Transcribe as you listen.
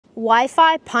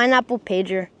Wi-Fi Pineapple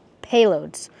Pager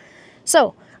Payloads.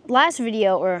 So last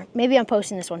video, or maybe I'm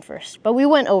posting this one first, but we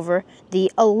went over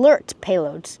the alert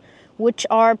payloads, which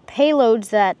are payloads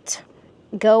that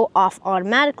go off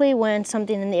automatically when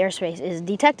something in the airspace is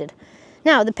detected.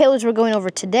 Now, the payloads we're going over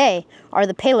today are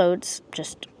the payloads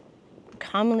just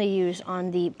commonly used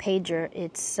on the pager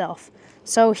itself.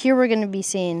 So here we're going to be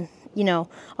seeing, you know,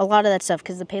 a lot of that stuff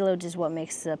because the payloads is what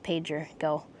makes the pager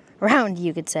go around,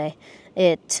 you could say.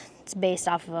 It's based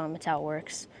off of them, it's how it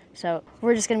works. So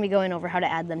we're just going to be going over how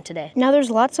to add them today. Now there's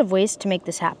lots of ways to make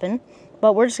this happen,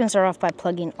 but we're just going to start off by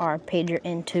plugging our pager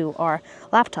into our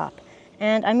laptop.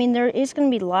 And I mean, there is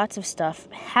going to be lots of stuff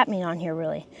happening on here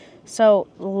really. So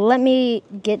let me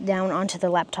get down onto the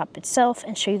laptop itself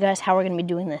and show you guys how we're going to be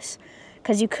doing this.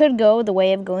 Because you could go the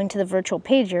way of going to the virtual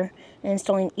pager and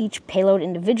installing each payload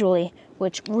individually,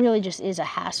 which really just is a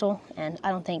hassle, and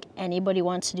I don't think anybody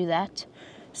wants to do that.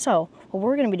 So what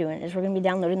we're going to be doing is we're going to be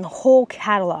downloading the whole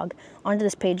catalog onto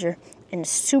this pager in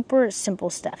super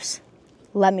simple steps.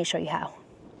 Let me show you how.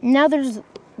 Now there's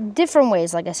different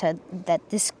ways, like I said, that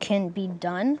this can be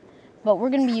done, but we're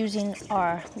going to be using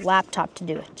our laptop to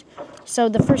do it. So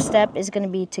the first step is going to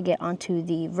be to get onto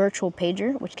the virtual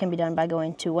pager, which can be done by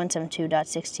going to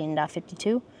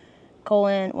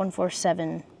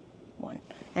 172.16.52:1471.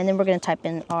 And then we're going to type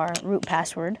in our root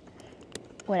password,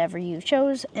 whatever you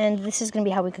chose, and this is going to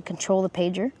be how we could control the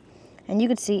pager. And you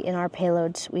can see in our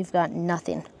payloads we've got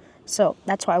nothing, so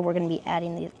that's why we're going to be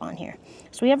adding these on here.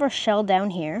 So we have our shell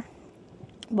down here,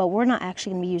 but we're not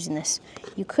actually going to be using this.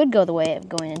 You could go the way of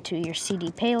going into your CD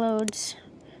payloads,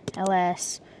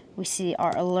 ls, we see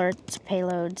our alerts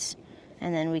payloads,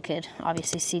 and then we could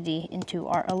obviously CD into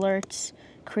our alerts,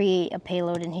 create a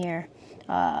payload in here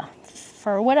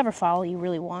for whatever file you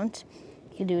really want.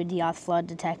 You could do a deauth flood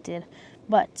detected,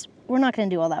 but we're not going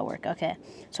to do all that work, okay?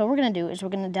 So what we're going to do is we're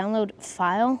going to download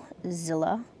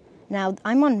FileZilla. Now,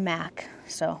 I'm on Mac,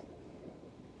 so,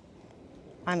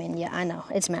 I mean, yeah, I know,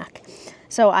 it's Mac.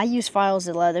 So I use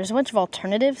FileZilla. There's a bunch of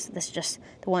alternatives. This is just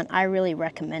the one I really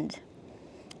recommend.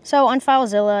 So on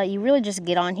FileZilla, you really just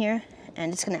get on here,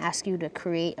 and it's going to ask you to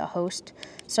create a host.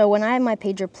 So when I have my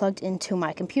pager plugged into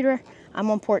my computer, I'm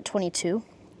on port 22.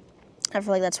 I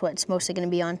feel like that's what it's mostly going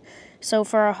to be on. So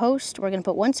for our host, we're going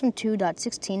to put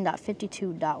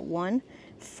 172.16.52.1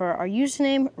 for our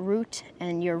username, root,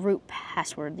 and your root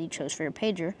password that you chose for your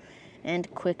pager,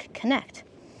 and quick connect.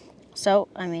 So,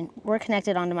 I mean, we're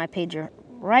connected onto my pager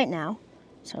right now.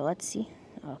 So let's see.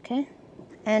 Okay.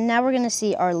 And now we're going to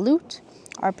see our loot,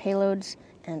 our payloads,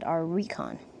 and our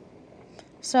recon.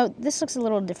 So this looks a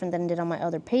little different than it did on my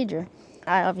other pager.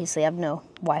 I obviously have no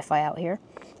Wi-Fi out here.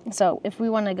 So if we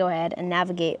want to go ahead and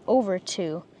navigate over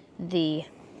to the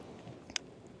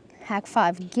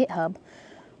Hack5 GitHub,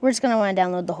 we're just going to want to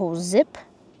download the whole zip.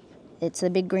 It's the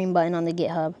big green button on the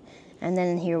GitHub. And then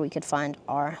in here we could find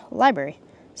our library.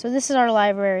 So this is our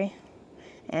library.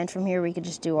 And from here we could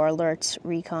just do our alerts,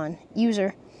 recon,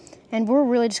 user. And we're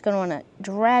really just going to want to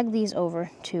drag these over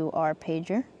to our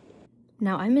pager.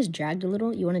 Now I misdragged a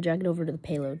little. You want to drag it over to the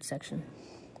payload section.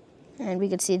 And we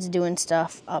can see it's doing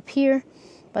stuff up here.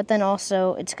 But then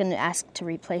also it's going to ask to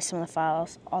replace some of the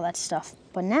files, all that stuff.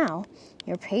 But now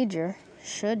your pager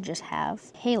should just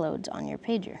have payloads on your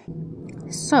pager.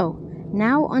 So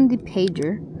now on the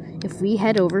pager, if we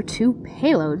head over to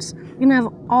payloads, we're going to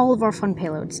have all of our fun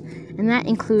payloads. And that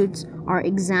includes our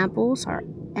examples, our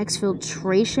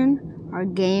exfiltration, our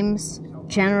games,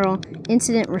 general,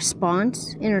 incident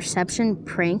response, interception,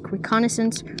 prank,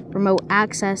 reconnaissance, remote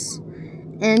access,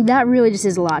 and that really just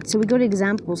is a lot. So we go to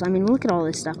examples. I mean, look at all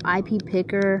this stuff. IP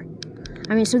picker.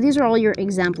 I mean, so these are all your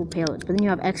example payloads. But then you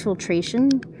have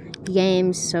exfiltration,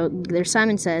 games. So there's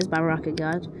Simon Says by Rocket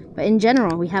God. But in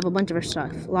general, we have a bunch of our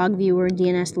stuff. Log viewer,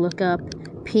 DNS lookup,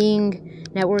 ping,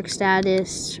 network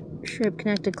status, ship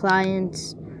connected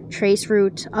clients, trace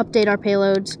route, update our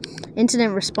payloads,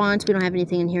 incident response. We don't have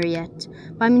anything in here yet.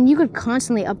 But I mean, you could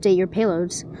constantly update your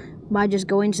payloads by just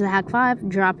going to the Hack5,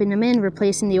 dropping them in,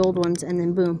 replacing the old ones, and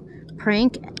then boom.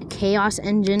 Prank, chaos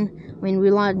engine. When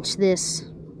we launched this,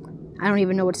 I don't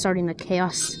even know what starting a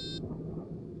chaos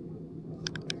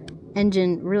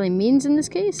engine really means in this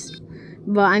case.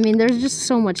 But I mean, there's just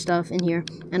so much stuff in here,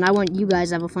 and I want you guys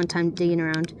to have a fun time digging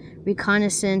around.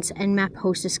 Reconnaissance, Nmap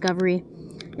host discovery.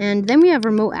 And then we have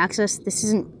remote access. This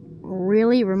isn't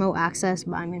really remote access,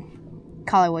 but I mean,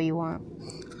 call it what you want.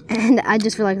 And I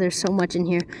just feel like there's so much in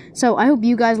here. So I hope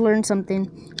you guys learned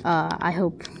something. I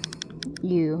hope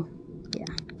you, yeah,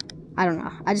 I don't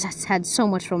know. I just had so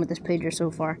much fun with this pager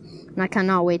so far. And I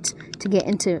cannot wait to get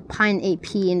into Pine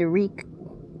AP, into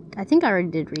I think I already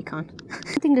did recon.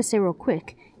 One thing to say real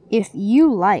quick if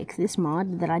you like this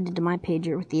mod that I did to my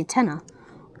pager with the antenna,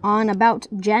 on about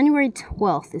January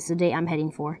 12th is the date I'm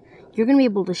heading for, you're going to be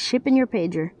able to ship in your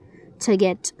pager to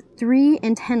get 3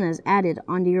 antennas added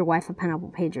onto your Wi-Fi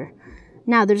Pineapple pager.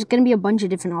 Now, there's going to be a bunch of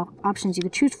different options you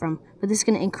could choose from, but this is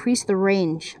going to increase the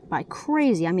range by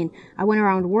crazy. I mean, I went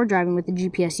around war driving with the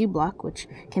GPSU block, which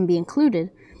can be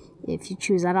included if you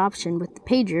choose that option with the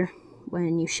pager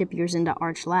when you ship yours into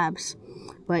ARCHLABS.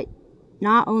 But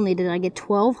not only did I get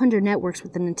 1,200 networks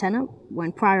with an antenna,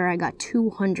 when prior I got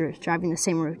 200 driving the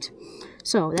same route.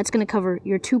 So that's going to cover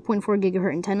your 2.4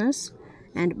 gigahertz antennas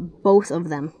and both of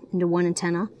them into one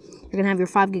antenna. You're going to have your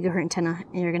 5 gigahertz antenna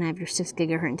and you're going to have your 6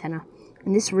 gigahertz antenna.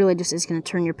 And this really just is going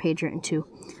to turn your pager into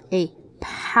a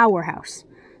powerhouse.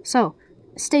 So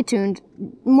stay tuned.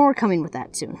 More coming with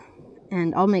that soon.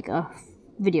 And I'll make a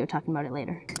video talking about it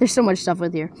later. There's so much stuff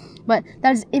with here. But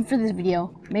that is it for this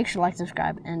video. Make sure to like,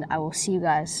 subscribe, and I will see you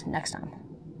guys next time.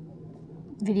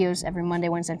 Videos every Monday,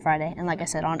 Wednesday, and Friday. And like I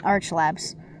said, on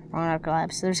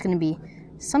ARCHLABS, there's going to be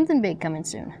something big coming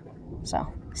soon.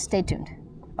 So stay tuned.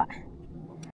 Bye.